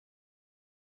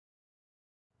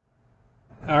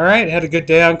All right, had a good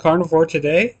day on Carnivore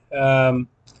today.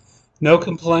 No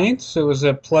complaints. It was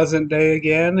a pleasant day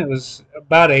again. It was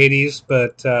about 80s,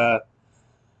 but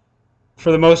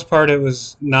for the most part, it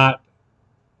was not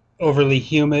overly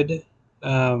humid.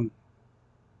 Um,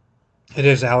 it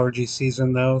is allergy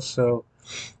season, though, so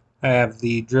I have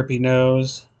the drippy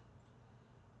nose.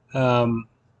 Um,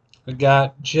 I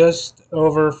got just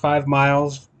over 5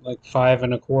 miles, like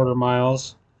 5.25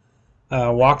 miles,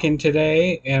 walking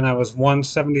today, and I was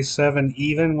 177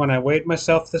 even when I weighed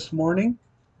myself this morning.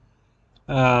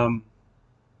 Um,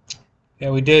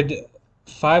 Yeah, we did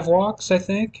 5 walks, I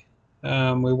think.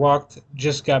 We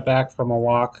just got back from a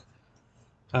walk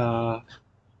uh,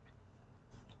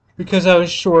 because I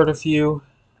was short a few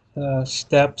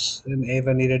steps, and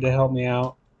Ava needed to help me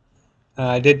out.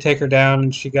 I did take her down,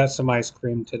 and she got some ice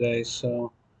cream today,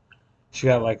 so she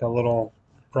got like a little,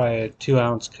 probably a 2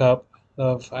 ounce cup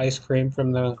of ice cream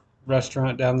from the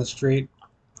restaurant down the street.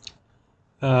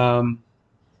 Um,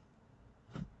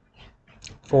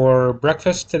 for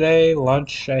breakfast today,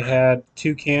 lunch, I had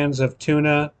 2 cans of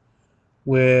tuna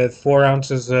with 4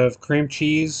 ounces of cream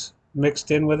cheese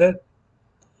mixed in with it.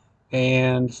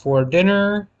 And for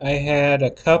dinner, I had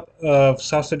a cup of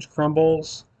sausage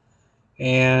crumbles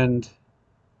and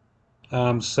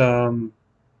some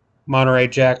Monterey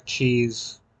Jack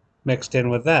cheese mixed in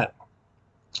with that.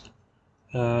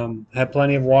 Had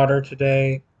plenty of water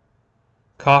today,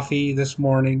 coffee this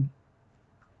morning,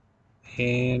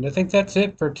 and I think that's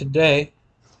it for today.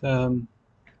 Um,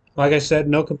 like I said,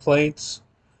 no complaints,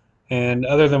 and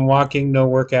other than walking, no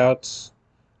workouts.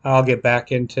 I'll get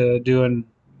back into doing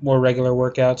more regular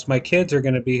workouts. My kids are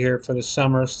going to be here for the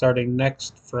summer starting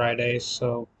next Friday,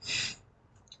 so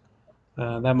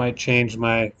that might change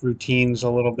my routines a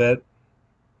little bit.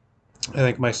 I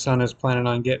think my son is planning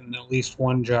on getting at least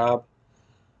one job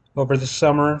over the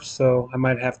summer, so I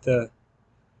might have to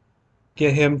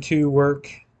get him to work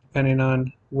depending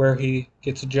on where he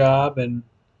gets a job and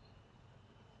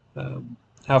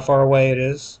how far away it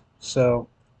is. So,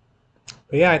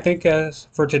 but yeah, I think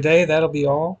for today that'll be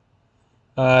all.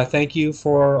 Thank you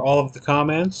for all of the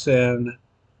comments and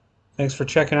thanks for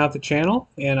checking out the channel,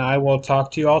 and I will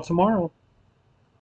talk to you all tomorrow.